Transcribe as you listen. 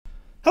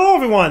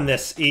everyone,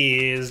 this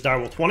is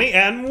Direwolf20,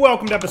 and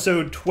welcome to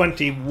episode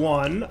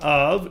 21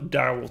 of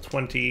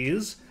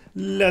Direwolf20's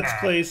Let's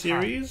Play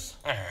series.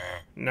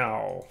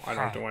 No, I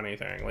don't do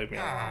anything. Leave me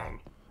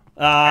alone.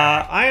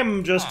 I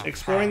am just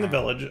exploring the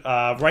village.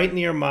 Right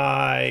near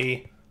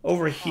my...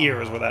 Over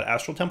here is where that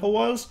astral temple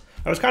was.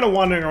 I was kind of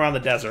wandering around the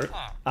desert.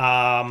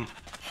 For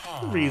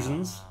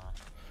reasons.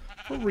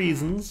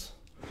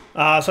 So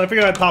I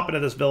figured I'd pop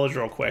into this village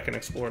real quick and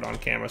explore it on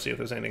camera, see if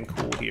there's anything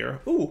cool here.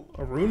 Ooh,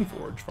 a rune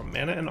forge from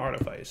Mana and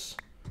Artifice.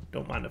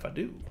 Don't mind if I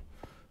do.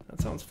 That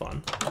sounds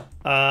fun.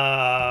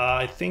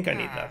 I think I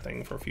need that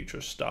thing for future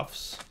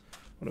stuffs.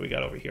 What do we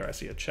got over here? I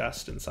see a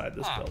chest inside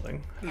this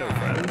building. Hello,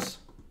 friends.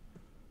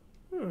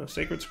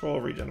 Sacred Scroll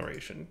of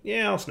Regeneration.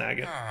 Yeah, I'll snag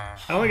it. I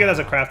don't think it has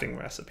a crafting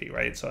recipe,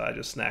 right? So I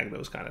just snag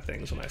those kind of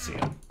things when I see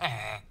them.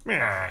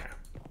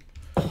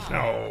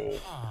 No.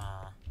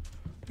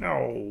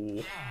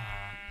 No.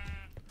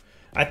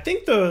 I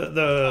think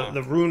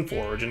the rune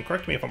forge, and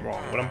correct me if I'm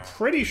wrong, but I'm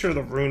pretty sure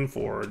the rune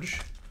forge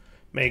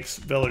makes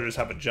villagers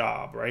have a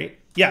job, right?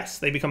 Yes,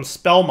 they become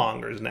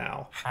spellmongers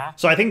now.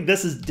 So I think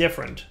this is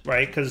different,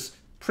 right? Because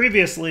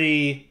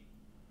previously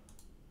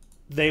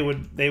they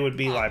would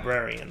be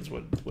librarians,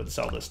 would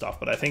sell this stuff,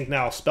 but I think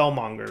now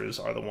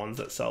spellmongers are the ones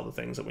that sell the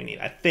things that we need.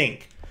 I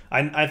think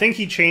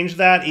he changed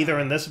that either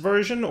in this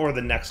version or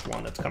the next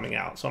one that's coming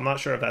out. So I'm not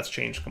sure if that's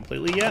changed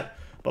completely yet.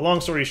 But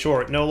long story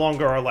short, no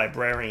longer are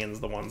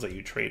librarians the ones that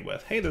you trade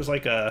with. Hey, there's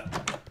like a...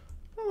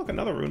 Oh, look,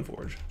 another rune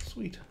forge.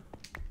 Sweet.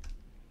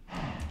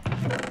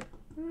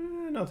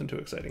 Nothing too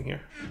exciting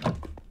here.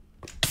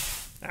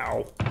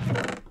 Ow.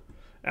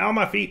 Ow,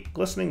 my feet.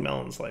 Glistening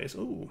melon slice.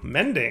 Ooh,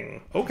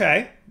 mending.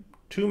 Okay.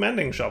 2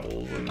 mending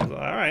shovels.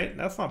 Alright,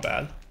 that's not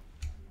bad.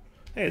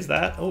 Hey, is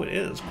that... Oh, it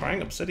is.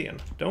 Crying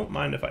obsidian. Don't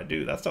mind if I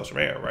do. That stuff's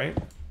rare, right?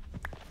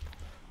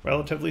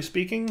 Relatively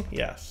speaking,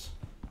 yes.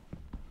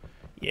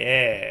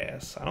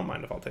 Yes, I don't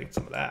mind if I'll take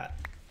some of that.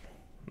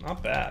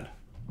 Not bad.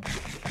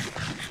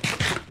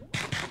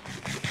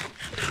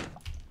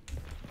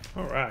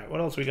 Alright, what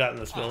else we got in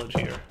this village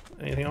here?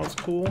 Anything else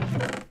cool?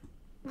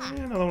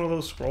 Another one of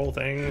those scroll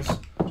things.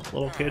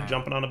 Little kid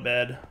jumping on a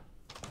bed.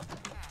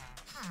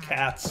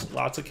 Cats,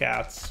 lots of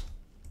cats.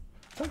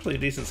 It's actually a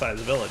decent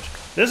sized village.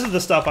 This is the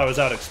stuff I was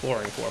out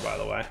exploring for, by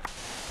the way.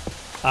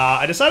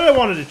 I decided I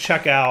wanted to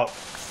check out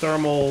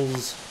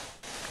Thermal's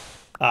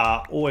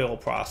oil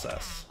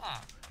process.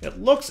 It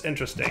looks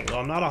interesting, though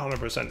I'm not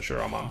 100%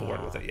 sure I'm on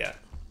board with it yet.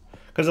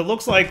 Because it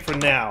looks like, for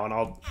now, and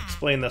I'll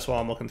explain this while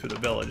I'm looking through the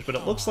village, but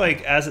it looks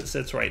like, as it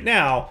sits right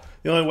now,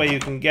 the only way you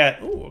can get...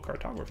 Ooh, a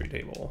cartography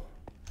table.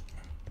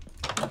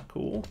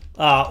 Cool.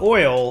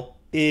 Oil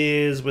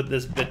is with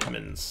this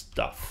bitumen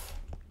stuff.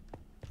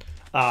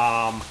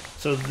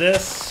 So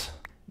this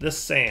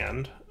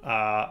sand,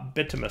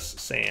 bituminous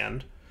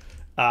sand,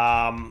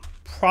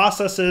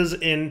 processes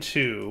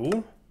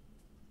into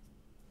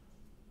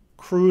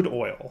crude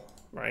oil.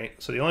 Right?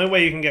 So the only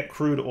way you can get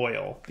crude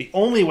oil,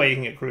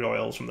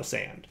 is from the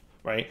sand,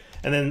 right?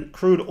 And then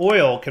crude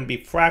oil can be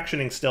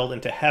fractioning still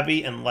into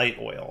heavy and light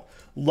oil.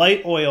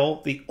 Light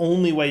oil, the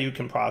only way you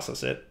can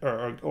process it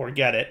or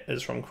get it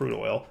is from crude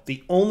oil.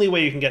 The only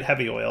way you can get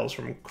heavy oil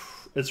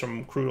is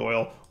from crude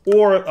oil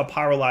or a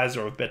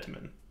pyrolyzer of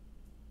bitumen.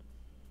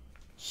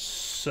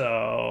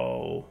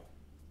 So,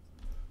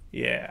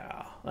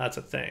 yeah, that's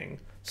a thing.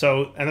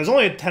 So, and there's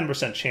only a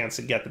 10% chance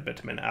to get the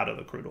bitumen out of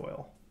the crude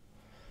oil.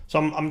 So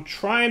I'm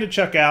trying to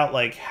check out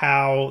like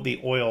how the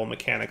oil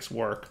mechanics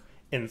work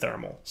in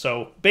thermal.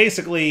 So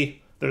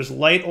basically there's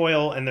light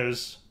oil and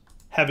there's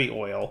heavy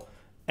oil,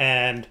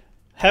 and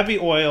heavy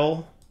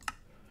oil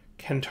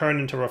can turn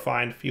into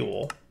refined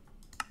fuel,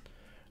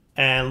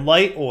 and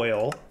light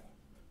oil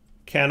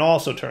can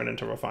also turn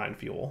into refined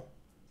fuel,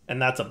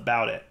 and that's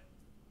about it.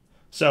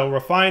 So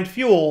refined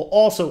fuel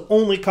also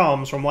only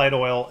comes from light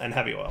oil and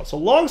heavy oil. So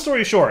long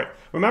story short,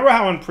 remember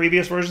how in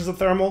previous versions of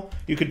thermal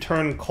you could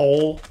turn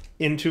coal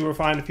into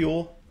refined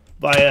fuel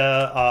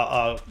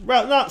via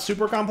well, not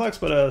super complex,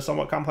 but a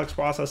somewhat complex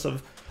process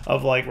of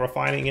like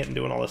refining it and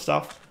doing all this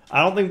stuff?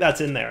 I don't think that's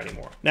in there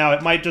anymore. Now,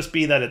 it might just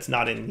be that it's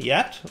not in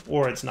yet,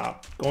 or it's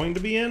not going to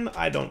be in.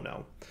 I don't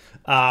know.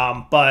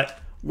 But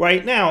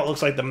right now, it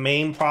looks like the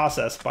main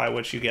process by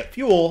which you get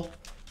fuel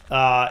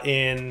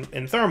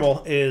in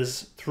thermal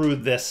is through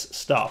this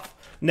stuff.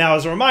 Now,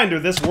 as a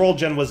reminder, this world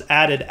gen was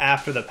added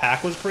after the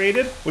pack was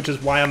created, which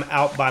is why I'm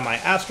out by my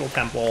astral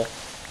temple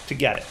to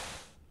get it.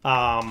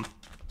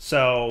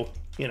 So,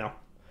 you know.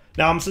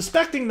 Now, I'm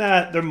suspecting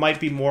that there might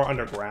be more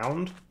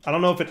underground. I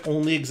don't know if it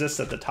only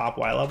exists at the top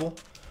Y level.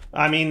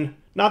 I mean,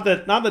 not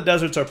that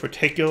deserts are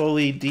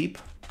particularly deep,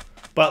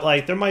 but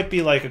like there might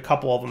be like a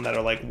couple of them that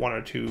are like 1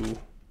 or 2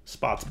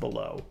 spots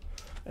below,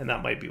 and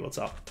that might be what's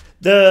up.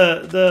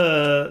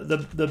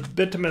 The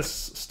bituminous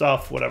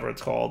stuff, whatever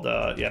it's called,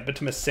 yeah,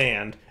 bituminous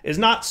sand, is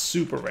not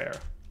super rare.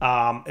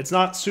 It's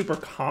not super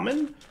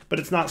common, but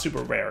it's not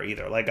super rare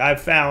either. Like, I've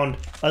found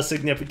a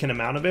significant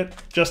amount of it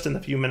just in the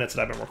few minutes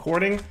that I've been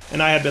recording,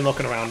 and I had been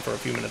looking around for a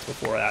few minutes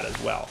before that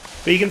as well.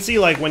 But you can see,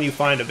 like, when you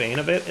find a vein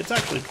of it, it's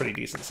actually pretty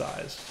decent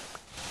sized.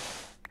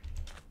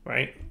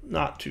 right?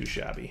 Not too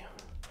shabby.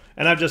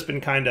 And I've just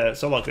been kind of,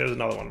 so look, there's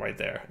another one right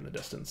there in the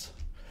distance.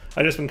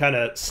 I've just been kind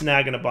of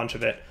snagging a bunch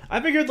of it. I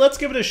figured let's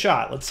give it a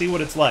shot. Let's see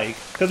what it's like,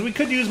 because we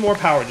could use more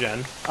power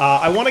gen.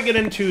 I want to get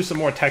into some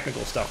more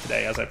technical stuff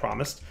today, as I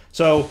promised.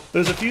 So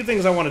there's a few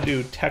things I want to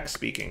do, tech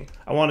speaking.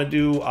 I want to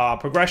do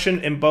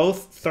progression in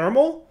both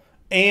thermal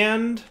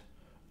and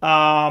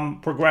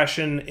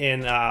progression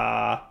in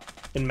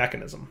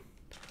mechanism.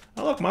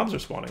 Oh, look, mobs are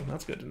spawning.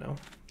 That's good to know.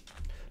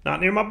 Not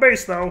near my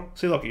base, though.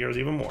 See, look, here's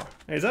even more.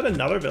 Hey, is that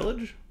another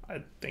village?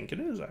 I think it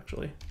is,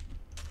 actually.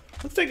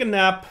 Let's take a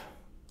nap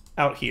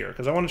out here,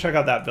 because I want to check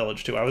out that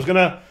village, too. I was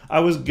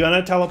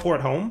gonna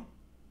teleport home,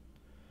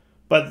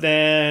 but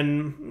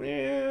then,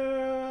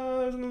 yeah,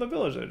 there's another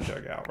village to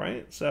check out,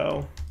 right?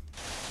 So,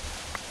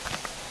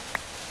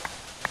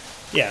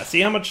 yeah,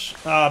 see how much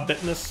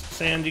bitness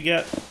sand you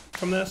get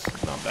from this?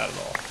 Not bad at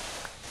all.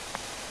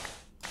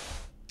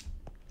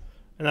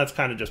 And that's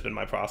kind of just been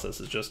my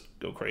process, is just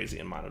go crazy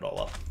and mine it all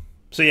up.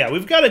 So yeah,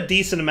 we've got a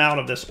decent amount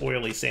of this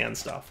oily sand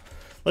stuff.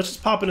 Let's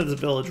just pop into this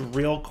village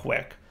real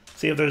quick.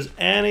 See if there's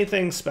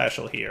anything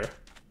special here.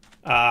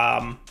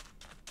 And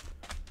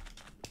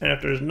if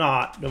there's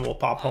not, then we'll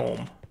pop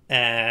home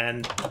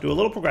and do a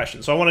little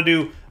progression. So I want to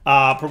do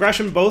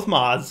progression both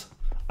mods.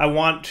 I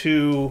want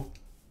to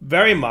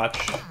very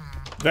much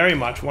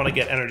want to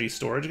get energy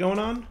storage going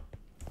on.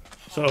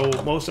 So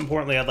most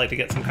importantly, I'd like to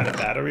get some kind of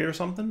battery or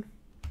something.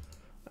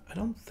 I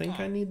don't think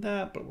I need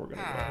that, but we're going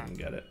to go ahead and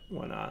get it.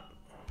 Why not?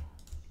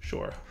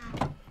 Sure.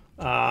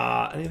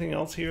 Anything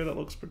else here that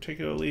looks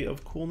particularly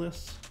of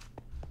coolness?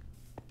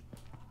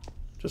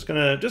 Just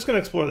gonna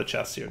explore the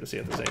chests here to see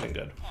if there's anything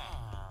good.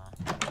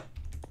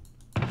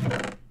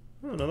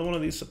 Oh, another one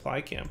of these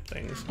supply camp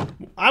things.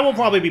 I will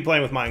probably be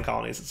playing with mine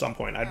colonies at some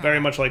point. I'd very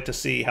much like to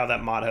see how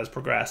that mod has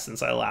progressed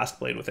since I last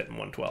played with it in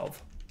 1.12.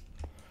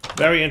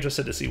 Very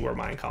interested to see where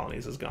mine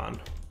colonies has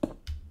gone.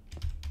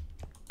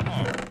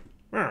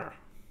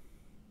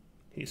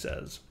 He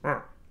says.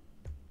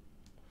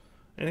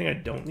 Anything I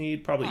don't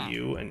need? Probably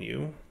you and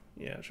you.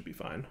 Yeah, it should be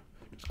fine.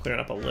 Just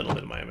clearing up a little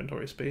bit of my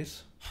inventory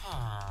space.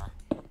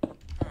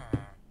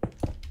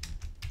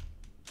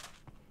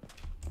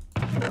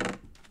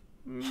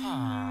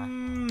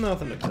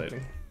 Nothing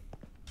exciting.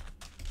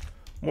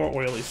 More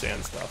oily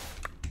sand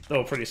stuff.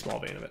 Though a pretty small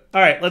vein of it.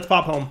 Alright, let's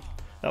pop home.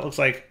 That looks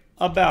like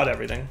about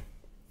everything.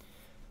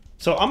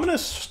 So I'm going to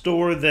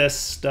store this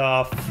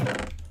stuff.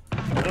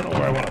 I don't know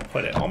where I want to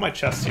put it. All my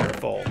chests here are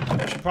full.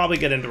 I should probably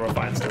get into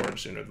refined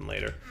storage sooner than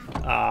later.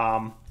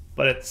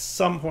 But at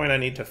some point I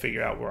need to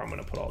figure out where I'm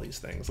going to put all these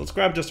things. Let's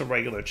grab just a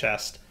regular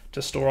chest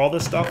to store all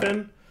this stuff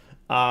in.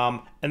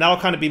 And that'll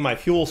kind of be my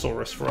fuel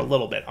source for a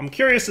little bit. I'm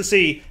curious to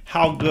see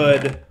how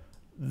good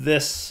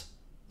this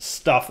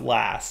stuff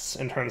lasts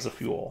in terms of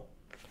fuel,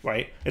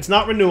 right? It's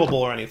not renewable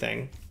or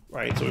anything,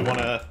 right? So we want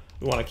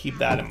to keep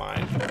that in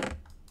mind.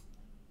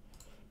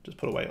 Just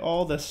put away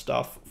all this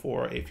stuff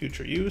for a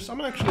future use. I'm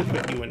going to actually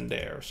put you in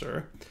there,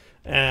 sir.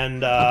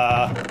 And,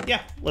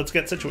 yeah, let's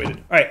get situated.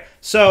 All right,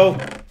 so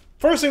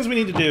first things we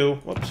need to do,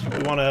 whoops,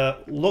 we want to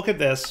look at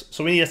this.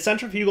 So we need a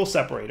centrifugal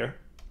separator,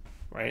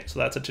 right? So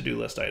that's a to-do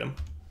list item.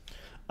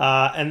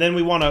 And then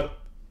we want to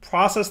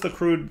process the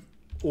crude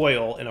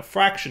oil in a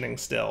fractioning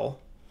still,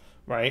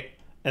 right?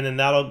 And then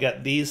that'll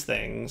get these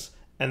things.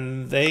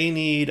 And they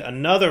need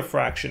another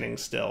fractioning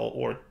still,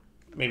 or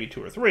maybe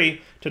 2 or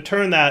 3, to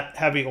turn that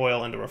heavy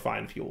oil into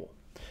refined fuel.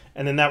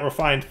 And then that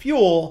refined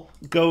fuel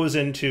goes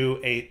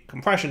into a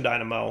compression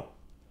dynamo.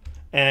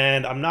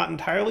 And I'm not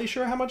entirely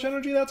sure how much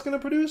energy that's going to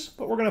produce,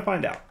 but we're going to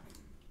find out.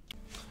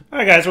 All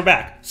right, guys, we're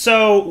back.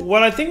 So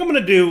what I think I'm going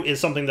to do is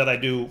something that I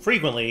do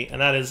frequently, and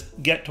that is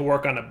get to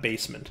work on a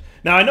basement.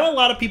 Now, I know a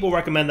lot of people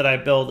recommend that I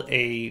build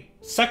a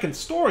second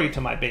story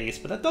to my base,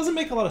 but that doesn't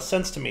make a lot of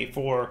sense to me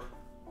for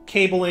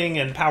cabling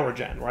and power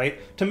gen, right?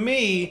 To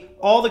me,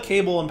 all the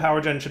cable and power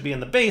gen should be in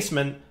the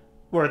basement,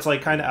 where it's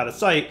like kind of out of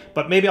sight,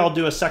 but maybe I'll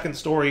do a second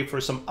story for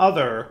some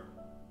other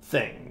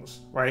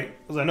things, right?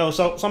 Because I know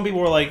some people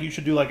were like, you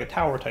should do like a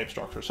tower type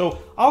structure.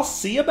 So I'll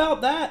see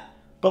about that.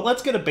 But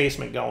let's get a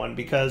basement going,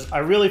 because I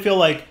really feel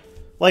like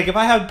if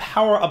I had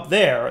power up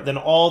there, then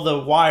all the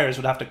wires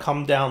would have to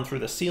come down through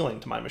the ceiling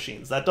to my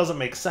machines. That doesn't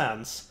make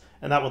sense,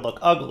 and that would look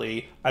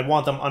ugly. I'd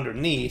want them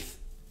underneath,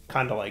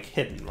 kind of like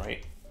hidden,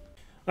 right?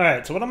 All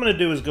right, so what I'm going to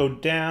do is go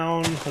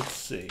down. Let's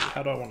see.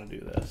 How do I want to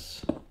do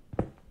this?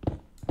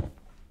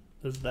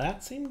 Does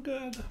that seem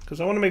good? Because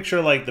I want to make sure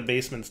like the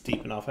basement's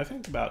deep enough. I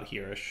think about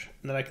here-ish,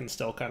 and then I can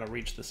still kind of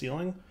reach the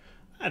ceiling.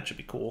 That should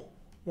be cool.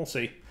 We'll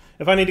see.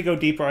 If I need to go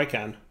deeper, I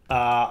can.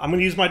 I'm going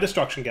to use my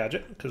destruction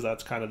gadget, because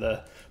that's kind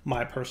of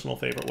my personal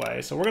favorite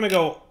way. So we're going to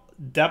go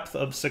depth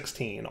of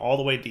 16, all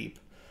the way deep.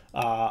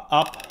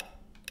 Up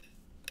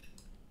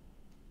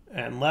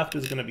and left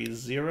is going to be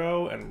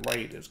 0, and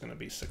right is going to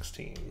be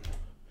 16.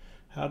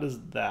 How does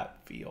that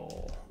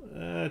feel?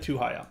 Too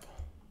high up.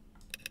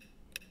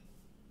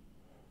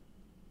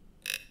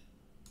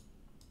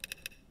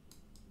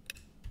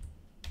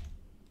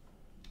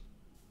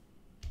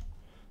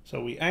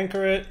 So we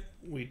anchor it,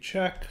 we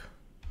check.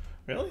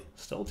 Really?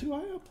 Still too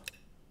high up?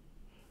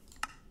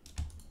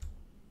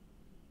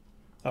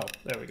 Oh,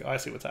 there we go. I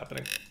see what's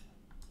happening.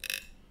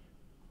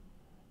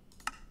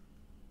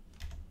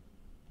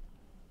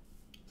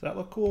 Does that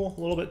look cool?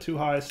 A little bit too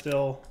high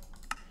still.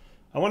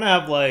 I want to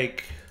have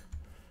like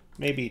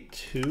maybe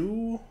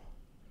 2.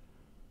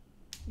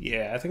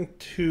 Yeah, I think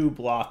 2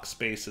 block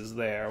spaces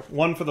there.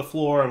 One for the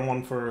floor and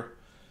one for,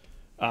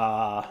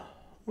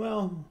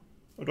 well,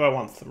 or do I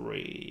want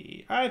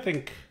 3? I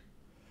think,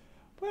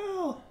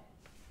 well,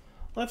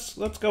 let's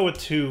go with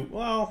 2.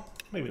 Well,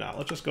 maybe not.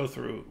 Let's just go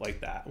through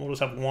like that. We'll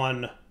just have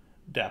 1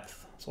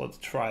 depth. So let's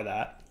try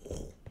that.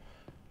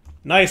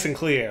 Nice and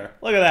clear.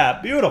 Look at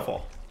that.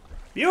 Beautiful.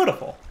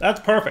 Beautiful. That's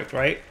perfect,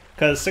 right?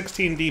 Because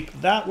 16 deep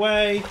that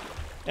way,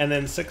 and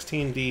then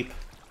 16 deep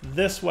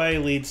this way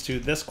leads to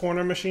this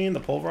corner machine, the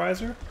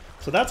pulverizer.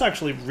 So that's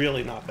actually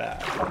really not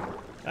bad.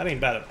 That ain't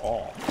bad at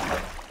all.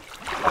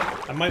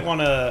 I might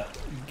want to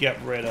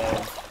get rid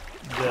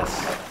of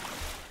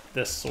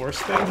this source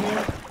thing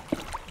here,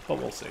 but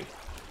we'll see.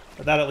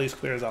 But that at least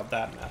clears out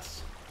that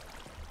mess.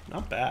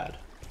 Not bad.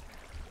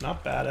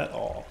 Not bad at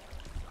all.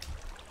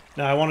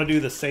 Now I want to do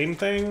the same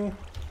thing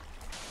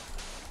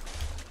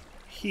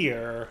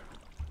here,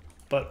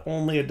 but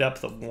only a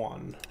depth of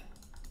 1.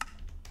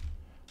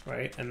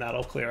 Right? And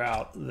that'll clear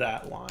out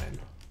that line.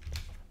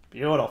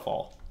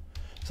 Beautiful.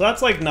 So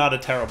that's like not a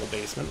terrible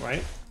basement,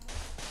 right?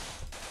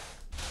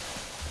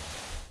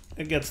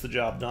 It gets the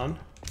job done.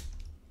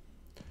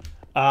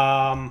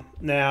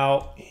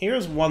 Now,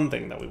 here's one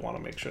thing that we want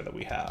to make sure that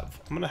we have.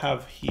 I'm going to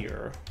have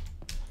here.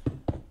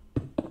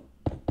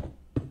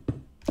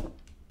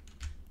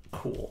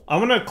 Cool.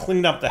 I'm going to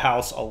clean up the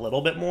house a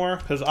little bit more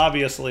because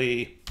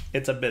obviously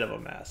it's a bit of a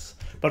mess.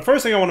 But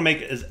first thing I want to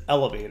make is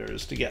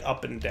elevators to get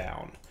up and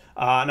down.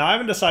 Now, I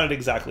haven't decided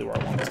exactly where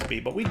I want this to be,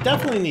 but we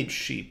definitely need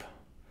sheep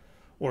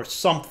or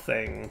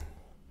something.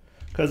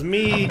 Because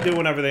me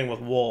doing everything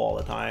with wool all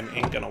the time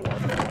ain't going to work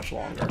that much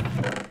longer.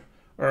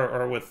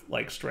 Or with,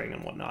 like, string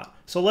and whatnot.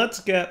 So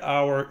let's get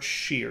our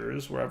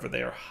shears wherever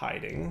they are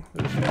hiding.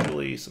 There's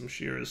usually some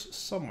shears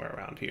somewhere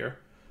around here.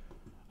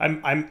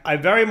 I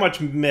very much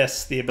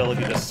miss the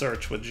ability to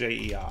search with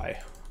JEI.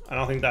 I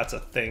don't think that's a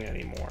thing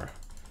anymore.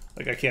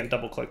 Like, I can't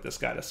double-click this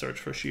guy to search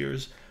for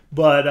shears.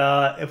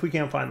 But if we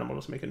can't find them, we'll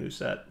just make a new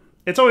set.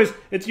 It's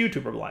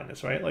YouTuber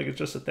blindness, right? Like, it's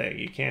just a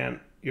thing.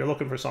 You're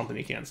looking for something,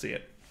 you can't see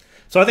it.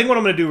 So I think what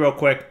I'm going to do real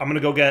quick, I'm going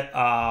to go get,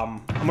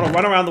 I'm going to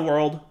run around the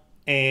world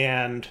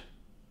and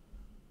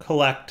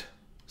collect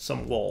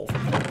some wool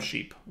from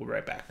sheep. We'll be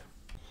right back.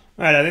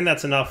 All right, I think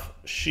that's enough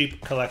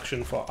sheep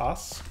collection for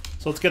us.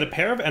 So let's get a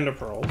pair of ender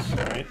pearls,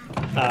 right?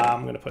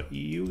 I'm going to put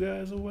you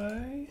guys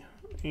away,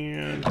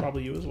 and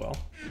probably you as well.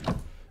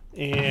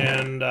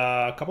 And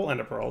a couple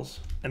ender pearls,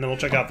 and then we'll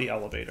check out the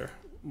elevator.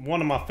 One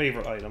of my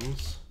favorite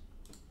items.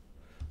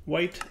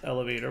 White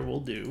elevator will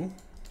do.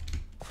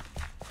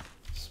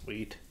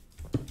 Sweet.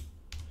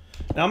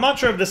 Now, I'm not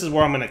sure if this is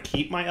where I'm going to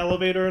keep my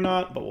elevator or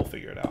not, but we'll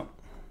figure it out.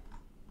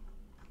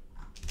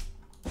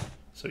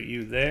 So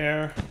you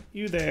there,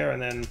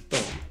 and then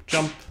boom,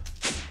 jump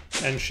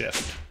and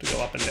shift to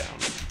go up and down.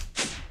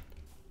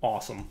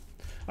 Awesome.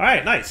 All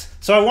right, nice.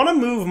 So I want to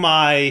move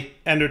my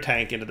ender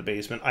tank into the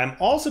basement. I'm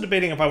also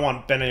debating if I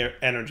want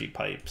energy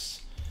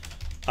pipes.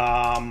 Do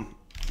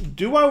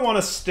I want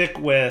to stick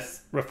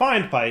with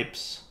refined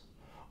pipes,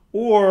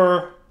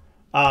 or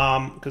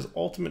because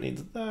ultimate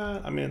needs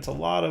that? I mean, it's a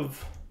lot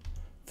of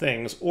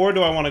things. Or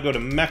do I want to go to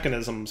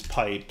mechanisms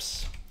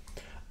pipes?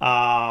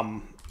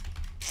 Because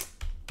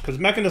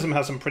mechanism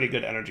has some pretty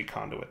good energy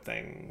conduit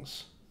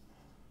things.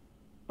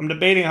 I'm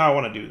debating how I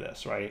want to do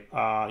this, right?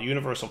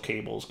 Universal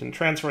cables can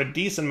transfer a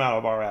decent amount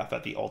of RF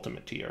at the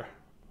ultimate tier.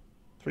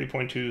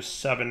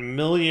 3.27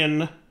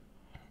 million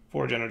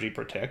forge energy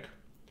per tick.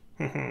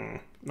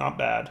 Not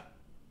bad.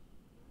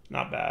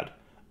 Not bad.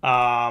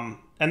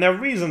 And they're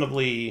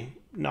reasonably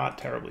not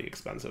terribly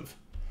expensive.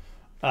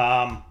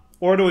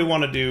 Or do we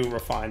want to do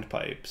refined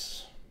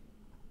pipes?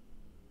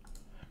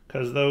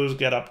 Because those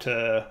get up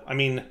to, I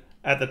mean,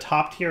 at the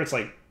top tier, it's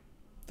like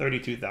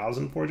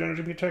 32,000 forge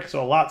energy per tick,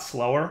 so a lot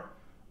slower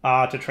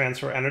to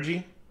transfer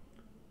energy.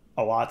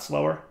 A lot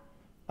slower.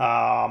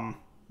 But,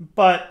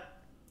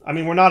 I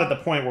mean, we're not at the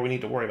point where we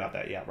need to worry about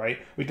that yet, right?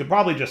 We could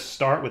probably just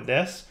start with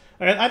this.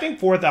 I think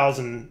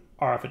 4,000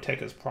 RF a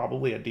tick is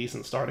probably a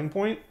decent starting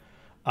point.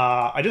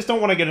 I just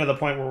don't want to get to the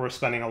point where we're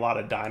spending a lot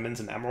of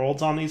diamonds and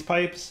emeralds on these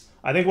pipes.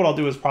 I think what I'll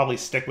do is probably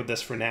stick with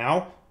this for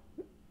now.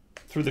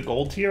 Through the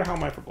gold tier. How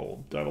am I for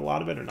gold? Do I have a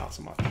lot of it or not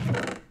so much?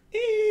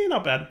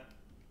 Not bad.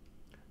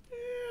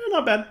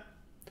 Not bad.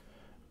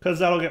 Because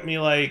that'll get me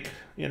like,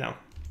 you know,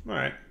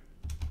 alright.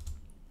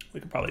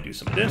 We could probably do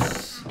some of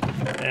this.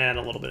 And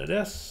a little bit of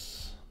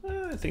this.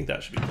 I think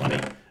that should be plenty.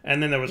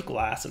 And then there was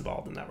glass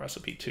involved in that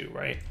recipe too,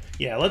 right?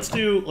 Yeah, let's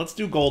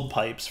do gold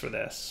pipes for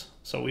this.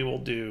 So we will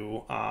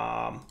do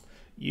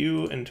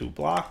you in 2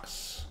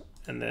 blocks.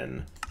 And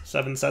then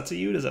 7 sets of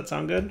you. Does that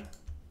sound good?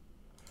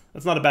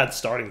 That's not a bad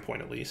starting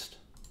point, at least.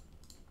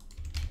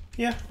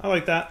 Yeah, I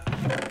like that.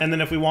 And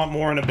then if we want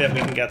more in a bit, we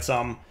can get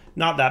some.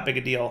 Not that big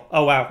a deal.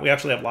 Oh, wow. We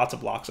actually have lots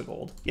of blocks of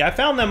gold. Yeah, I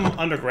found them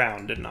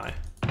underground, didn't I?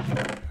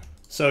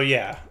 So,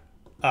 yeah.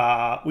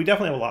 We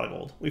definitely have a lot of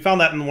gold. We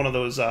found that in one of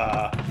those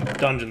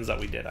dungeons that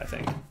we did, I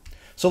think.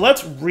 So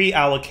let's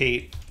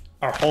reallocate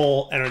our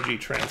whole energy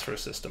transfer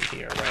system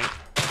here, right?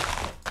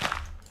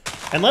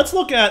 And let's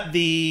look at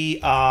the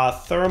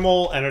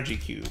thermal energy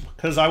cube,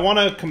 because I want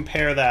to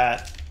compare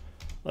that.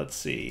 Let's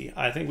see.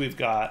 I think we've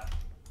got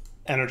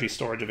energy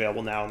storage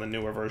available now in the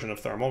newer version of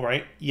thermal,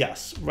 right?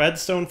 Yes.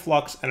 Redstone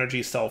flux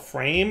energy cell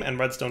frame and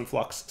redstone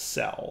flux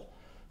cell.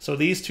 So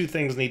these two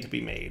things need to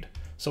be made.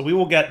 So we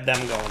will get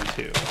them going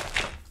too.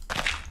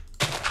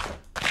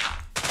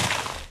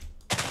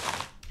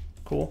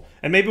 Cool.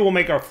 And maybe we'll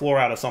make our floor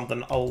out of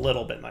something a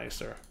little bit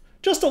nicer.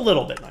 Just a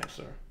little bit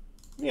nicer.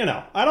 You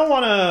know, I don't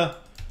want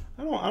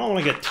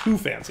to get too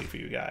fancy for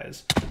you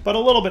guys, but a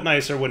little bit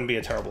nicer wouldn't be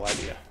a terrible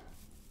idea.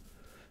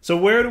 So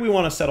where do we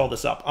want to set all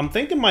this up? I'm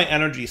thinking my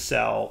energy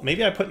cell,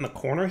 maybe I put in the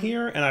corner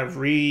here and I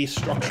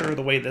restructure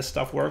the way this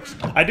stuff works.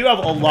 I do have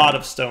a lot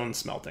of stone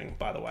smelting,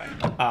 by the way.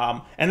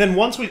 And then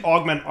once we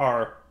augment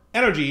our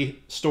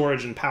energy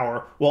storage and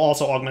power, we'll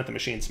also augment the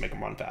machines to make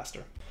them run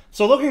faster.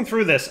 So looking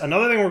through this,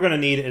 another thing we're going to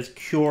need is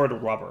cured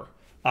rubber.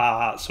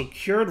 So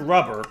cured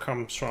rubber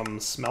comes from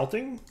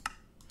smelting.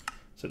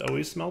 Is it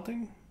always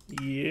smelting?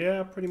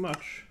 Yeah, pretty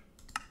much.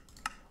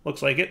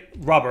 Looks like it.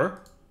 Rubber.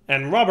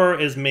 And rubber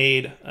is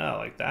made, oh,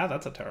 like that.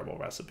 That's a terrible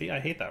recipe.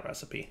 I hate that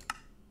recipe.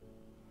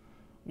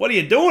 What are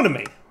you doing to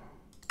me?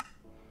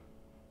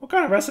 What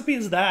kind of recipe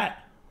is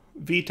that?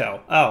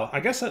 Veto. Oh, I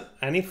guess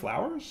any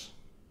flowers?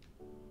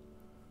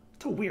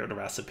 It's a weird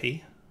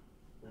recipe.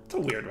 It's a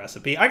weird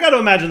recipe. I gotta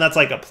imagine that's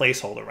like a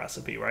placeholder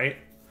recipe, right?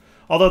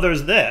 Although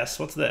there's this.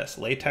 What's this?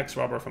 Latex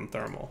rubber from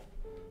thermal.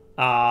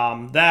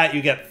 That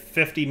you get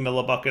 50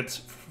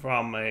 millibuckets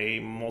from a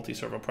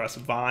multi-servo press.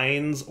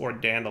 Vines or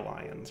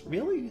dandelions.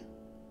 Really?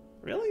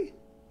 Really?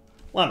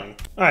 Lemming.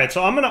 Alright,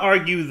 so I'm going to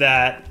argue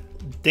that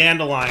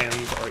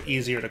dandelions are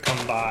easier to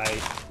come by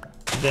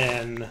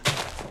than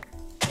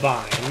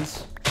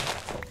vines.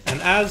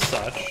 And as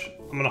such,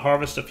 I'm going to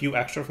harvest a few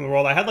extra from the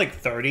world. I had like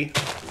 30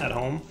 at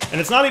home. And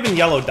it's not even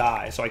yellow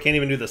dye, so I can't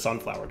even do the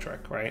sunflower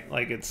trick, right?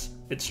 Like, it's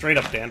straight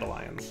up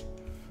dandelions.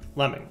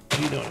 Lemming, what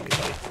are you doing to me,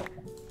 buddy?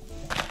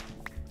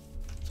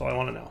 That's all I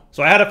want to know.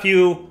 So I had a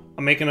few.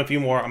 I'm making a few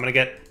more. I'm going to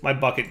get my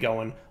bucket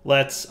going.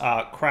 Let's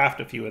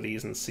craft a few of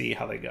these and see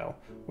how they go.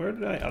 Where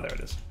did I... Oh, there it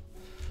is.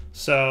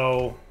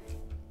 So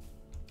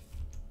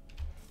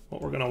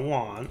what we're going to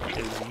want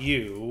is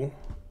you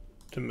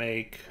to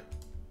make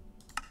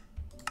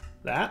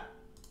that.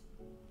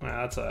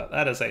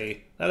 That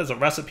is a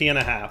recipe and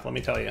a half, let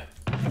me tell you.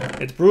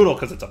 It's brutal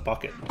because it's a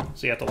bucket.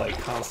 So you have to like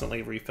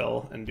constantly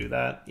refill and do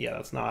that. Yeah,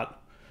 that's not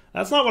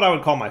what I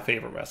would call my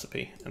favorite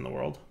recipe in the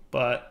world.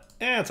 But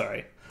it's all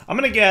right. I'm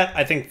gonna get,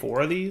 I think,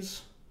 4 of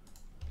these.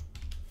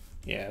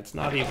 Yeah, it's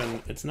not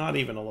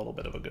even a little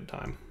bit of a good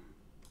time.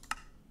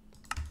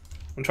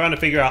 I'm trying to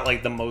figure out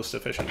like the most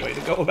efficient way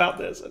to go about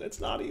this, and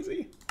it's not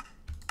easy.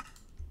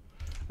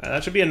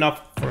 That should be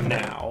enough for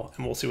now,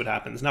 and we'll see what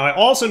happens. Now, I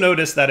also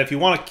noticed that if you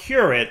want to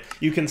cure it,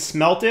 you can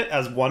smelt it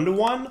as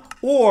 1-to-1,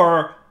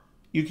 or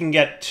you can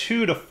get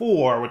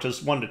 2-to-4, which is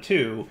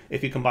 1-to-2,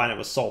 if you combine it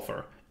with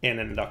sulfur in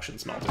an induction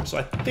smelter. So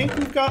I think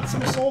we've got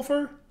some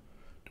sulfur.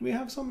 Do we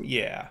have some?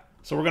 Yeah.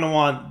 So we're going to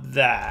want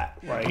that,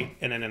 right,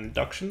 in an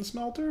induction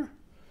smelter.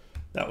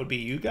 That would be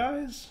you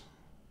guys.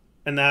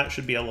 And that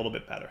should be a little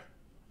bit better.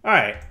 All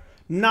right.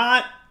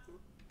 Not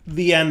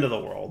the end of the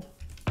world.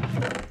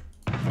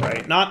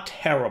 Right? Not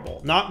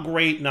terrible. Not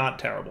great, not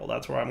terrible.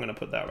 That's where I'm going to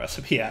put that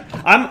recipe at.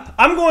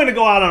 I'm going to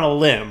go out on a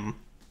limb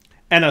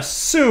and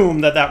assume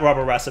that that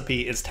rubber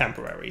recipe is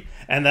temporary.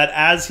 And that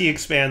as he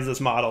expands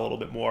this mod a little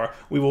bit more,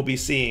 we will be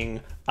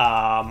seeing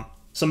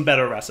some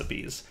better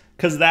recipes.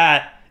 Because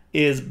that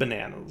is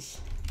bananas.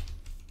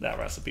 That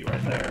recipe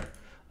right there.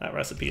 That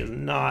recipe is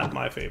not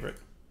my favorite.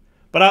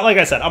 But like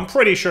I said, I'm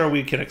pretty sure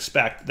we can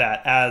expect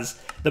that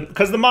as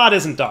because the mod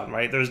isn't done,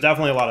 right? There's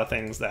definitely a lot of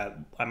things that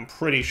I'm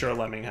pretty sure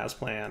Lemming has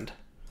planned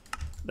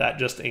that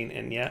just ain't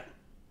in yet.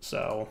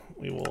 So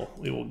we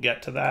will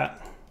get to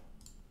that.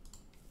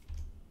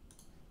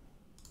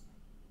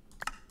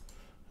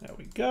 There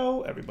we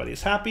go.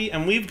 Everybody's happy.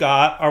 And we've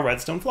got our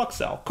redstone flux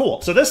cell.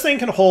 Cool. So this thing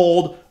can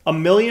hold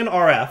 1,000,000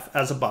 RF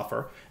as a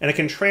buffer, and it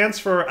can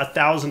transfer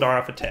 1,000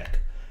 RF a tick.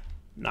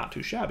 Not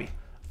too shabby.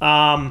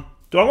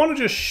 Do I want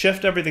to just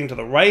shift everything to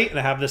the right and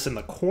have this in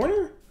the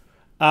corner?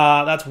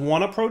 That's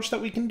one approach that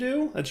we can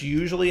do. That's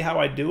usually how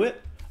I do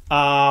it.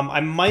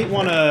 I might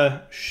want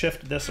to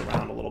shift this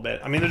around a little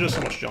bit. I mean, there's just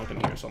so much junk in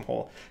here, so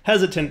I'm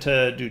hesitant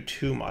to do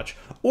too much.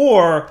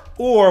 Or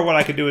what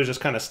I could do is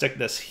just kind of stick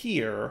this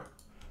here,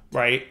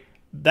 right?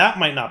 That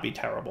might not be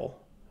terrible.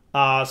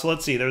 So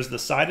let's see. There's the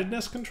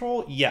sidedness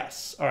control.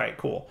 Yes. All right,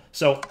 cool.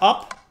 So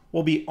up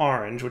will be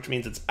orange, which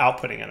means it's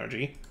outputting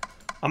energy.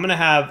 I'm going to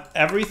have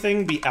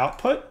everything be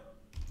output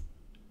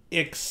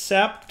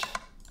except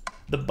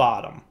the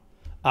bottom.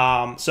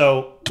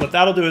 So what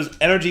that'll do is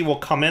energy will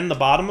come in the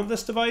bottom of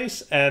this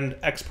device and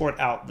export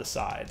out the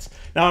sides.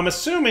 Now I'm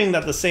assuming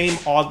that the same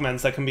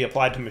augments that can be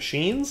applied to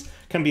machines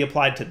can be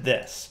applied to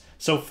this.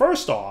 So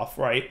first off,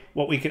 right,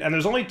 what we can, and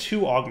there's only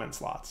 2 augment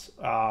slots.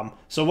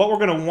 So what we're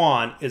going to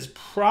want is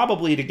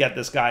probably to get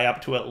this guy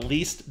up to at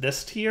least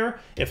this tier,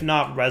 if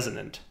not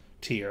resonant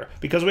tier,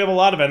 because we have a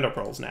lot of ender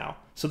pearls now.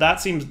 So that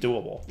seems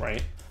doable,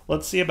 right?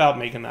 Let's see about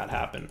making that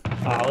happen.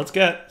 Let's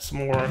get some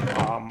more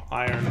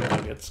iron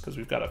nuggets, because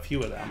we've got a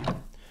few of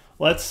them.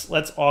 Let's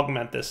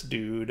augment this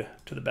dude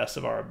to the best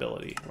of our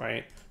ability,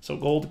 right? So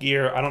gold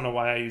gear, I don't know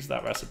why I used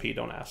that recipe,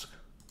 don't ask.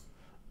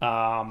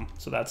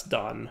 So that's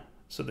done.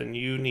 So then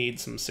you need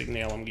some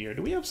signalum gear.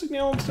 Do we have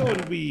signalum still, or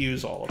did we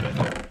use all of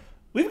it?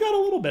 We've got a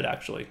little bit,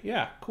 actually.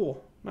 Yeah,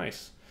 cool,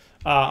 nice.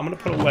 I'm gonna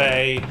put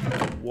away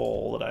the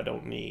wool that I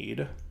don't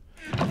need,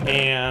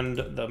 and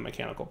the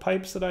mechanical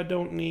pipes that I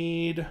don't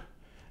need,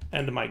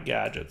 and my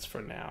gadgets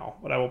for now,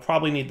 but I will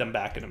probably need them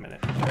back in a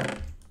minute.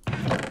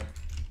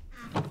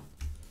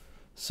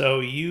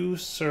 So you,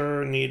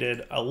 sir,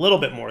 needed a little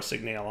bit more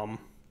signalum.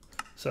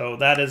 So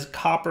that is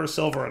copper,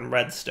 silver, and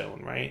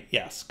redstone, right?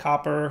 Yes,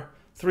 copper,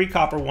 3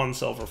 copper, 1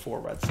 silver, 4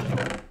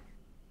 redstone.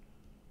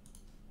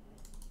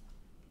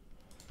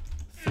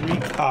 3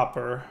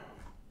 copper,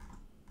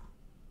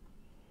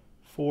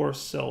 4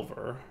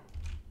 silver.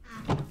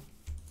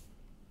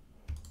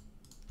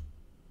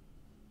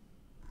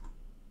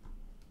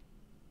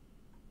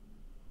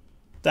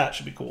 That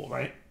should be cool,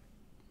 right?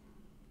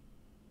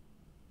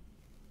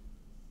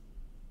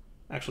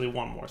 Actually,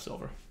 1 more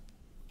silver.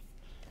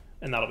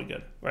 And that'll be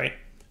good, right?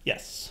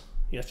 Yes.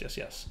 Yes, yes,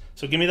 yes.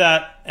 So give me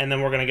that, and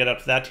then we're going to get up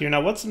to that tier. Now,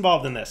 what's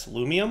involved in this?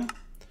 Lumium.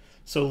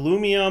 So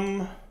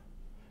lumium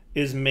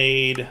is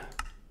made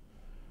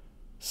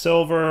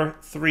silver,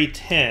 3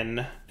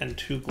 tin, and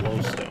 2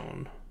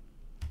 glowstone.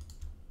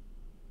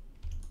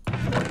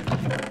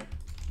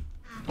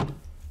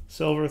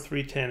 Silver,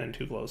 3 tin, and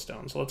 2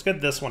 glowstone. So let's get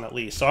this one at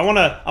least. So I'm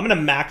gonna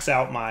max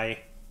out my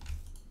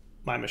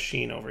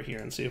machine over here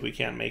and see if we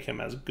can't make him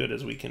as good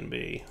as we can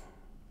be.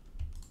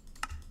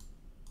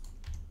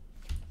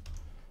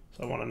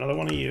 So I want another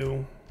one of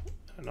you,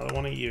 another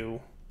one of you,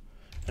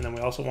 and then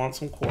we also want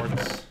some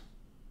quartz.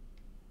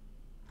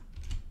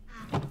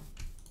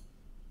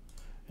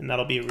 And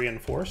that'll be a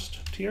reinforced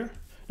tier.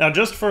 Now,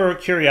 just for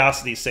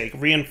curiosity's sake,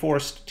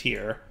 reinforced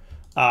tier,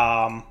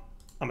 I'm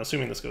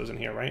assuming this goes in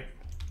here, right?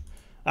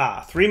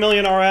 3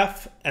 million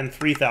RF and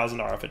 3,000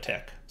 RF a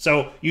tick.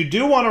 So you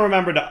do want to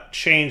remember to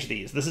change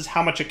these. This is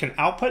how much it can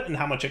output and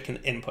how much it can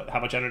input,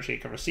 how much energy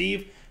it can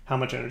receive, how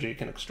much energy it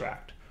can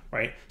extract,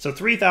 right? So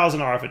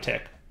 3,000 RF a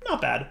tick, not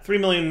bad. 3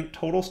 million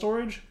total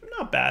storage,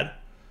 not bad.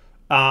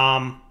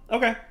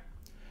 Okay.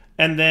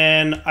 And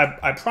then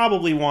I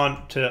probably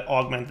want to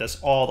augment this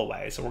all the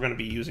way. So we're going to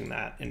be using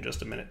that in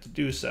just a minute to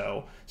do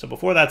so. So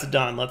before that's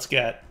done, let's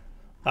get,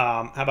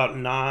 how about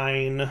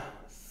 9,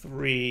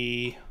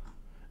 3,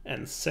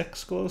 and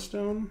 6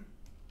 glowstone?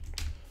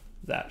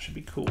 That should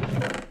be cool.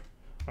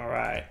 All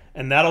right,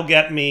 and that'll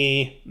get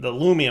me the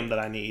lumium that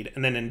I need.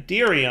 And then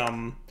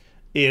Enderium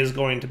is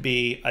going to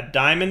be a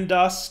diamond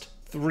dust,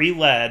 3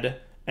 lead,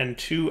 and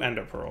 2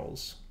 ender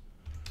pearls.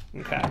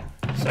 Okay,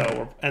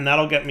 so, and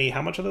that'll get me,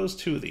 how much of those?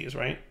 2 of these,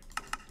 right?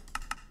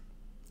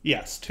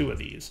 Yes, 2 of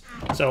these.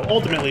 So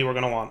ultimately we're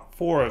gonna want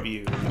 4 of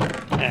you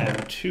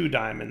and 2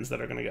 diamonds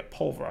that are gonna get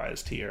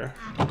pulverized here.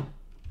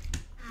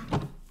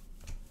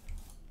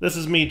 This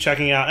is me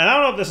checking out, and I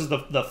don't know if this is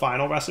the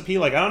final recipe.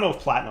 Like, I don't know if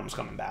platinum's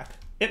coming back.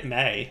 It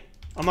may.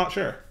 I'm not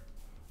sure.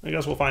 I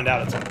guess we'll find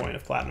out at some point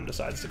if platinum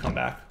decides to come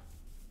back.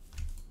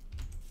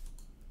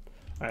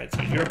 All right,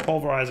 so you're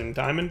pulverizing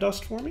diamond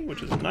dust for me,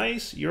 which is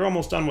nice. You're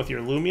almost done with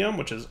your lumium,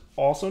 which is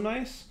also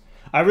nice.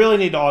 I really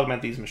need to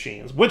augment these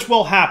machines, which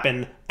will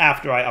happen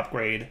after I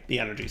upgrade the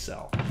energy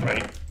cell,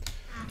 right?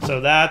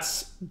 So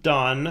that's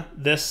done.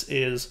 This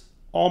is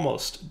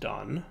almost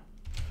done.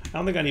 I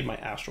don't think I need my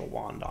astral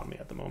wand on me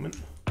at the moment.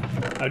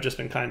 I've just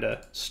been kind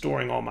of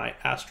storing all my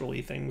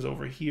astral-y things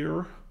over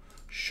here.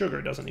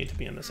 Sugar doesn't need to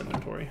be in this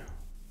inventory.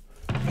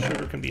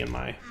 Sugar can be in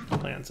my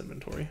plants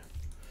inventory.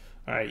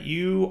 All right,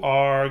 you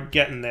are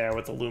getting there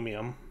with the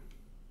lumium.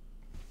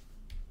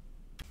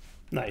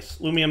 Nice.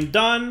 Lumium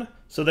done.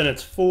 So then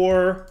it's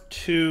 4,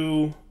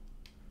 2,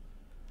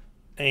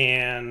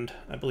 and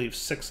I believe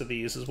 6 of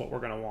these is what we're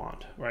going to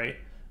want, right?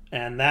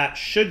 And that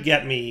should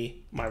get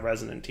me my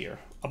resonant tier.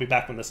 I'll be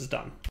back when this is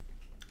done.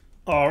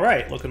 All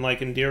right, looking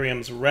like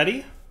Enderium's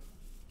ready.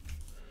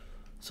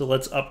 So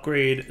let's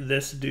upgrade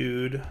this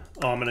dude.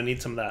 Oh, I'm gonna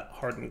need some of that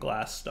hardened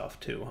glass stuff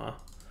too,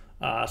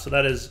 huh? So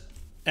that is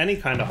any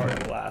kind of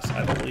hardened glass,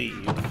 I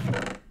believe.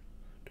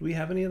 Do we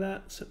have any of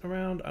that sitting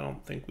around? I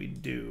don't think we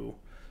do.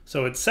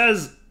 So it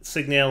says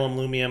signalum,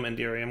 lumium,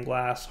 Enderium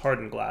glass.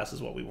 Hardened glass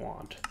is what we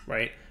want,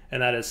 right?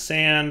 And that is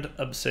sand,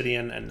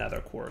 obsidian, and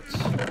nether quartz.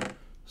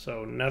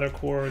 So nether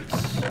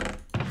quartz,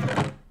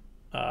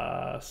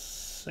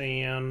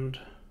 sand,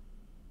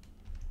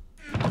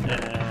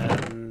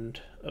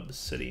 and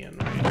obsidian,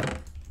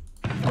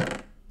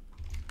 right?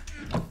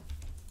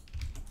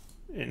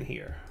 In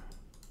here.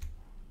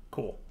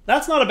 Cool.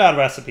 That's not a bad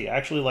recipe. I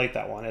actually like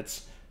that one.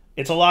 It's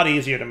a lot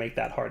easier to make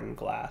that hardened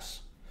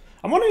glass.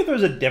 I'm wondering if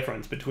there's a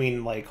difference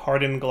between like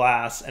hardened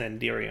glass and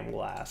Enderium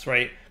glass,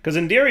 right? Because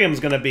Enderium's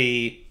going to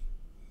be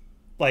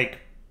like,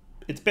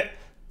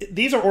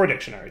 these are ore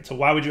dictionary, so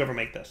why would you ever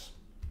make this?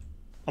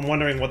 I'm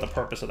wondering what the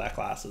purpose of that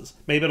class is.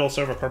 Maybe it'll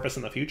serve a purpose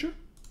in the future?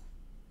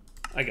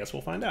 I guess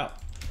we'll find out.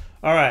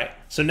 All right,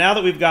 so now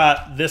that we've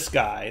got this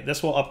guy,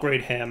 this will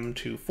upgrade him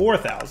to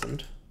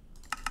 4,000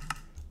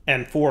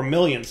 and 4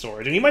 million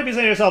storage. And you might be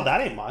saying to yourself,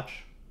 that ain't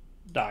much,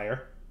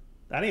 Dyer.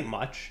 That ain't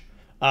much.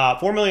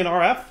 4 million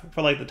RF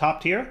for like the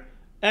top tier.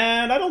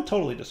 And I don't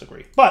totally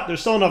disagree. But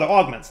there's still another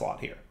augment slot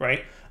here,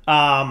 right?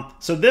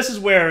 So this is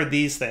where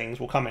these things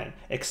will come in.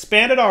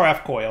 Expanded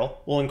RF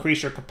coil will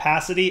increase your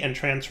capacity and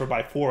transfer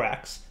by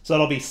 4x. So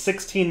that'll be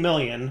 16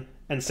 million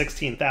and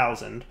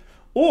 16,000.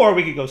 Or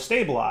we could go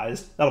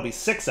stabilized. That'll be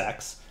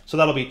 6x. So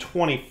that'll be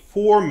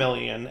 24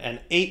 million and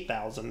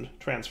 8,000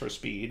 transfer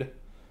speed.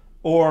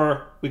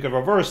 Or we could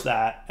reverse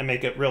that and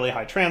make it really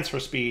high transfer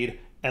speed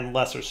and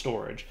lesser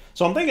storage.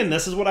 So I'm thinking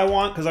this is what I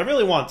want because I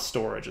really want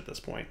storage at this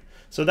point.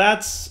 So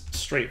that's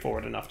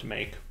straightforward enough to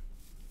make.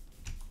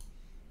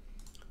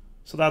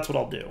 So that's what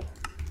I'll do.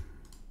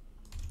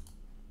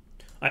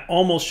 I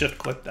almost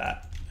shift-clicked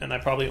that, and I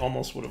probably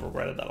almost would have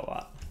regretted that a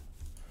lot.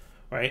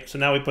 Right? So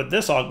now we put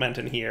this augment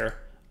in here,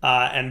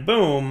 and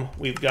boom,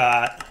 we've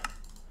got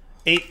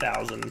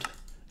 8,000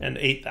 and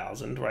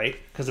 8,000, right?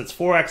 Because it's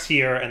 4x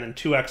here, and then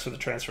 2x for the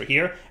transfer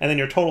here, and then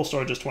your total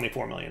storage is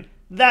 24 million.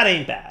 That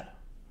ain't bad.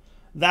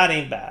 That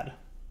ain't bad.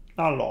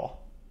 Not at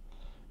all.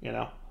 You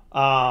know?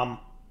 I'm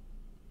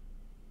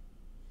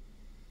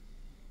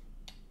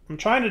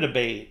trying to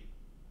debate.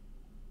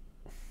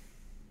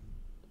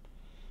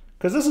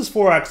 Because this is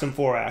 4x and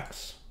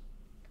 4x.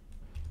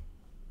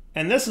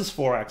 And this is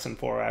 4x and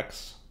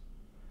 4x.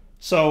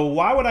 So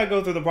why would I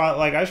go through the process?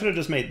 Like, I should have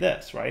just made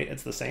this, right?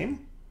 It's the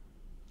same?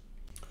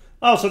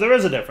 Oh, so there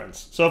is a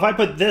difference. So if I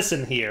put this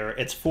in here,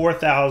 it's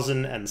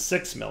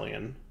 4,006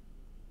 million.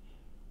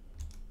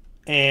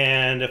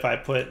 And if I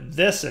put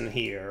this in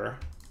here,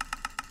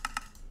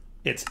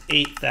 it's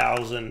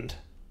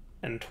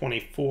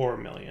 8,024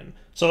 million.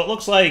 So it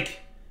looks like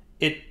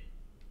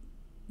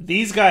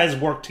these guys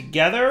work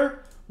together,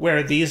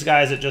 where these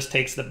guys, it just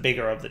takes the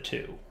bigger of the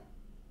two.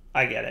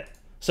 I get it.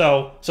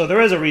 So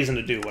there is a reason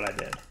to do what I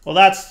did. Well,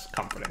 that's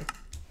comforting.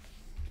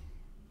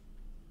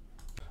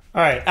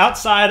 All right,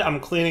 outside,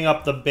 I'm cleaning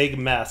up the big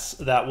mess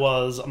that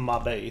was my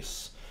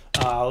base.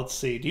 Let's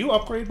see. Do you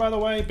upgrade, by the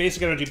way?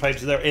 Basic energy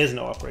pipes, there is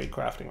no upgrade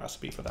crafting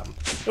recipe for them.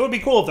 It would be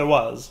cool if there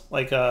was.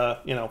 Like,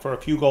 you know, for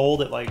a few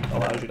gold, it, like,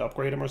 allows you to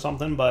upgrade them or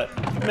something, but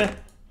meh.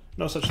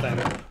 No such thing.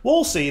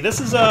 We'll see. This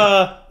is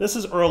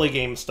early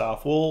game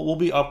stuff. We'll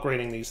be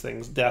upgrading these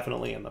things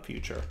definitely in the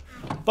future.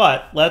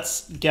 But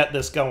let's get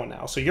this going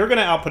now. So you're going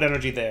to output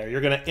energy there. You're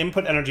going to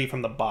input energy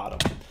from the bottom.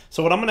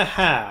 So what I'm going to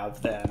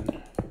have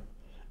then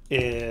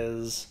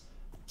is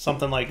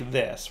something like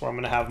this, where I'm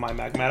going to have my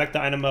magmatic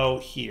dynamo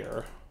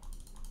here.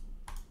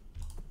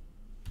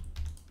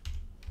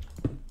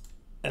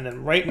 And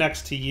then right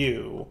next to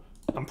you,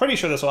 I'm pretty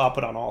sure this will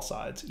output on all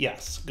sides.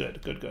 Yes,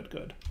 good, good, good,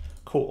 good.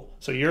 Cool.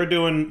 So you're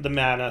doing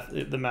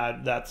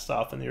that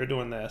stuff, and you're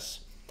doing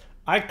this.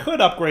 I could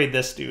upgrade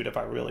this dude if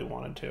I really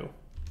wanted to,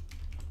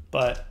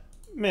 but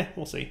meh,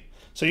 we'll see.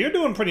 So you're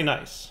doing pretty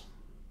nice.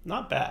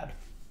 Not bad.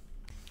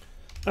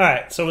 All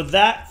right, so with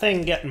that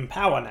thing getting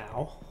power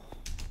now,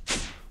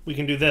 we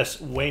can do this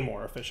way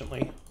more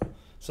efficiently.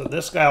 So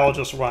this guy will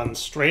just run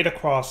straight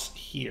across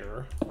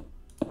here.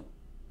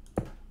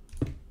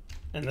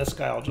 And this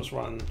guy will just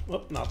run,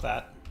 whoop, not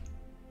that.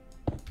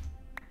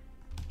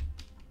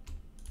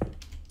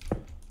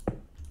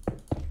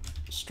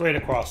 Straight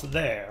across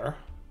there,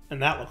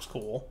 and that looks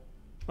cool.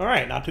 All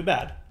right, not too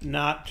bad.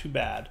 Not too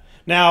bad.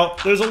 Now,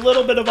 there's a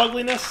little bit of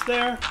ugliness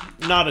there,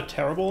 not a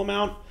terrible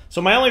amount.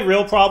 So my only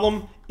real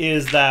problem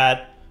is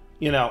that,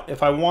 you know,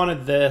 if I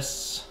wanted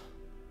this,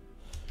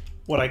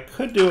 what I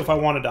could do if I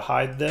wanted to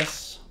hide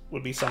this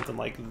would be something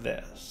like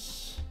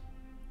this.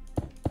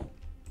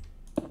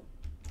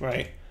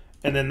 Right?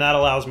 And then that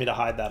allows me to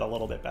hide that a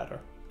little bit better.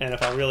 And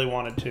if I really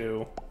wanted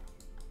to,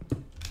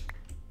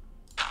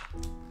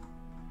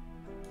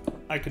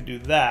 I could do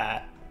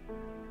that,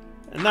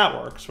 and that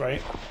works,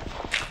 right?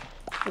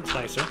 That's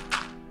nicer.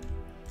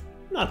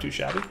 Not too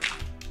shabby.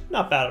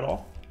 Not bad at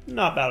all.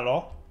 Not bad at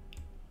all.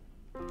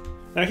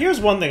 Now here's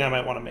one thing I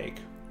might want to make.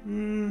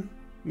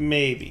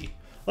 Maybe.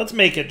 Let's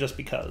make it just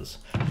because.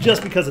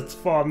 Just because it's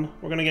fun.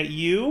 We're going to get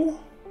you,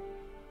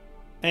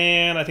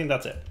 and I think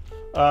that's it.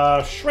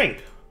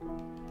 Shrink.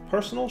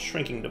 Personal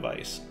shrinking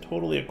device.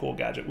 Totally a cool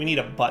gadget. We need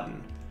a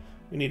button.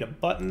 We need a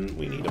button.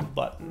 We need a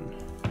button.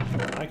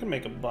 I can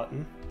make a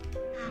button.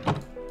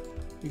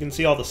 You can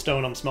see all the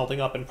stone I'm smelting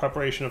up in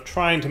preparation of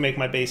trying to make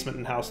my basement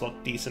and house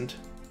look decent.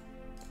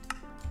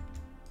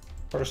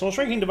 Personal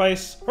shrinking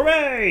device.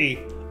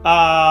 Hooray!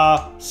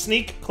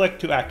 Sneak click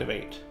to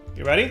activate.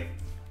 You ready?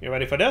 You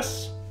ready for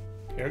this?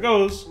 Here it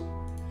goes.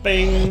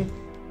 Bing.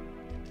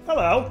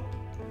 Hello.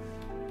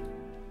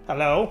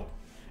 Hello.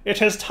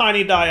 It is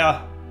Tiny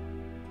Dyer.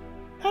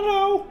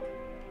 Hello.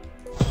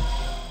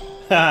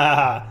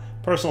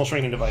 personal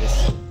shrinking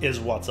device is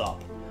what's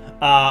up.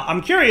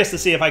 I'm curious to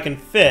see if I can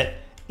fit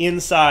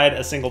inside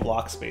a single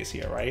block space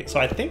here, right? So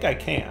I think I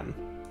can.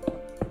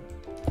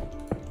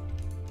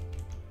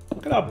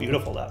 Look at how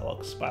beautiful that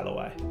looks, by the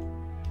way.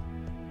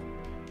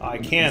 I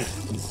can't.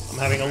 I'm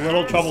having a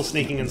little trouble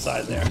sneaking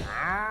inside there.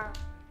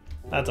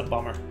 That's a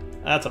bummer.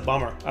 That's a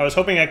bummer. I was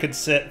hoping I could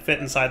fit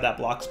inside that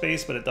block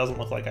space, but it doesn't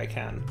look like I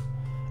can.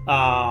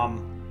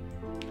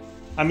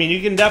 I mean,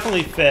 you can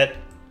definitely fit,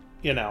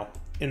 you know,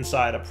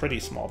 inside a pretty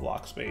small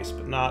block space,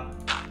 but not,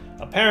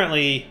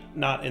 apparently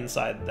not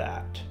inside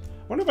that.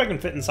 I wonder if I can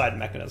fit inside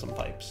mechanism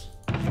pipes.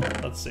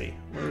 Let's see.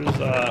 Where's,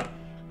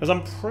 because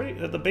I'm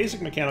pretty, the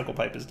basic mechanical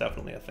pipe is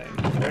definitely a thing.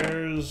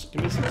 Where's,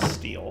 give me some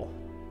steel.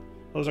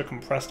 Those are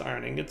compressed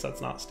iron ingots,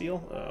 that's not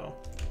steel? Oh.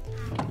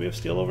 Do we have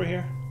steel over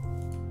here?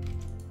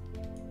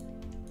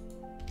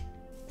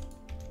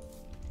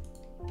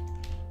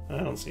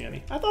 I don't see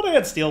any. I thought I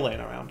had steel laying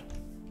around.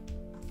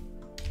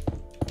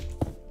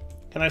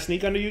 Can I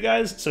sneak under you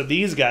guys? So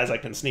these guys I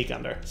can sneak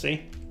under,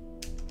 see?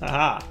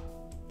 Aha.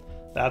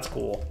 That's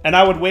cool. And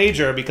I would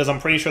wager, because I'm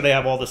pretty sure they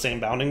have all the same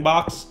bounding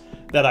box,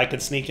 that I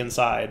could sneak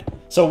inside.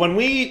 So when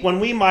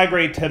we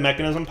migrate to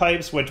mechanism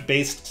pipes, which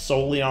based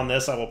solely on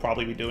this I will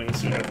probably be doing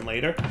sooner than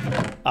later,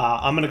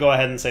 I'm going to go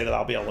ahead and say that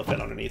I'll be able to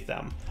fit underneath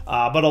them.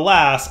 But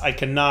alas, I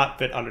cannot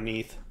fit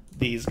underneath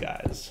these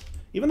guys.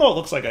 Even though it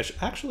looks like I should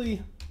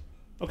actually...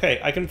 Okay,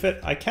 I can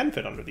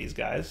fit under these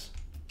guys.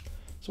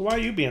 So why are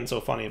you being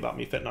so funny about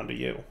me fitting under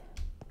you?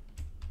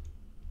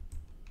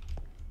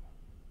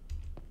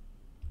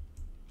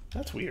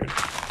 That's weird.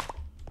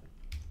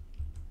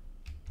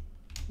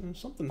 There's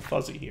something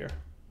fuzzy here.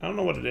 I don't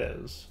know what it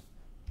is.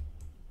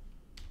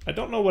 I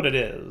don't know what it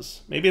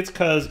is. Maybe it's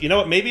because... You know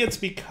what? Maybe it's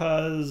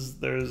because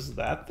there's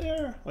that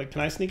there? Like,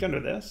 can I sneak under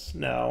this?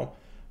 No.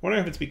 I'm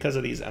wondering if it's because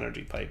of these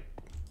energy pipe.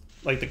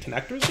 Like, the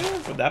connectors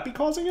there? Would that be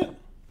causing it?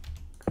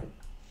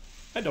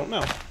 I don't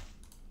know.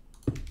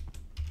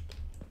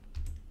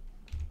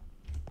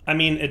 I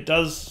mean, it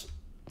does...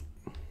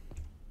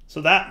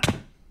 So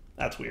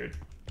that's weird.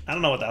 I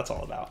don't know what that's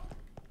all about.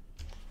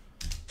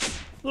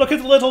 Look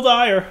at the little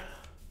dyer.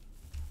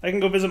 I can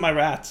go visit my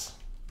rats.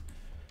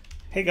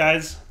 Hey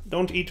guys,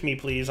 don't eat me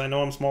please. I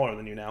know I'm smaller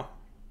than you now.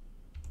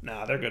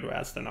 Nah, they're good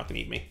rats. They're not gonna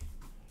eat me.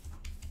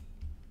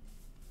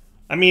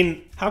 I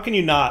mean, how can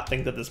you not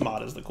think that this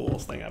mod is the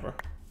coolest thing ever?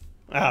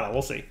 I don't know,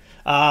 we'll see.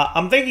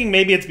 I'm thinking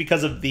maybe it's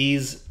because of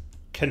these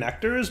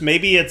connectors.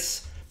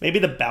 Maybe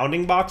the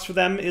bounding box for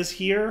them is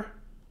here,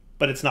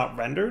 but it's not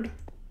rendered.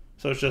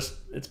 So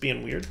it's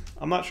being weird.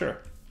 I'm not sure.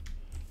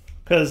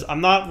 Because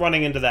I'm not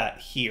running into that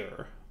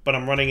here, but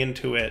I'm running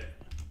into it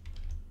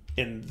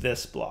in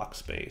this block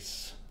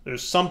space.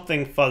 There's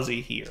something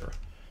fuzzy here.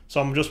 So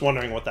I'm just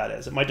wondering what that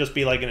is. It might just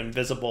be like an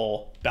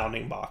invisible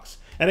bounding box.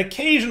 And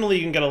occasionally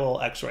you can get a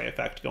little X-ray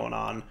effect going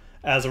on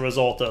as a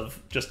result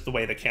of just the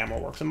way the camera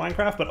works in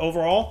Minecraft. But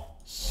overall,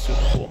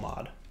 super cool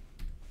mod.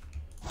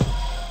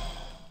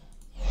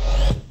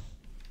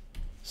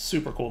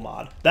 Super cool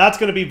mod. That's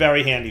going to be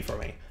very handy for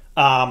me.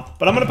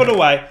 But I'm going to put it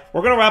away.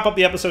 We're going to wrap up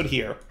the episode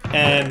here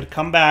and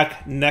come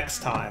back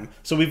next time.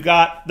 So we've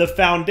got the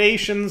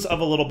foundations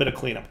of a little bit of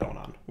cleanup going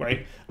on,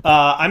 right?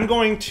 I'm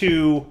going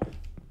to,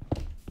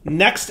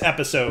 next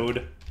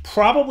episode,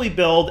 probably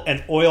build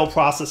an oil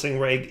processing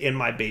rig in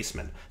my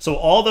basement. So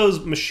all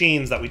those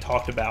machines that we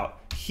talked about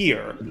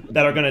here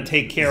that are going to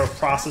take care of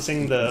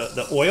processing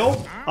the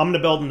oil, I'm going to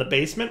build in the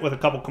basement with a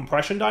couple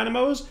compression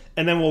dynamos,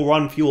 and then we'll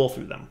run fuel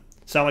through them.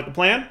 Sound like a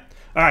plan?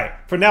 All right,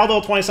 for now, though,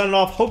 20 signing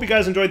off. Hope you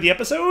guys enjoyed the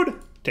episode.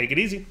 Take it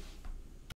easy.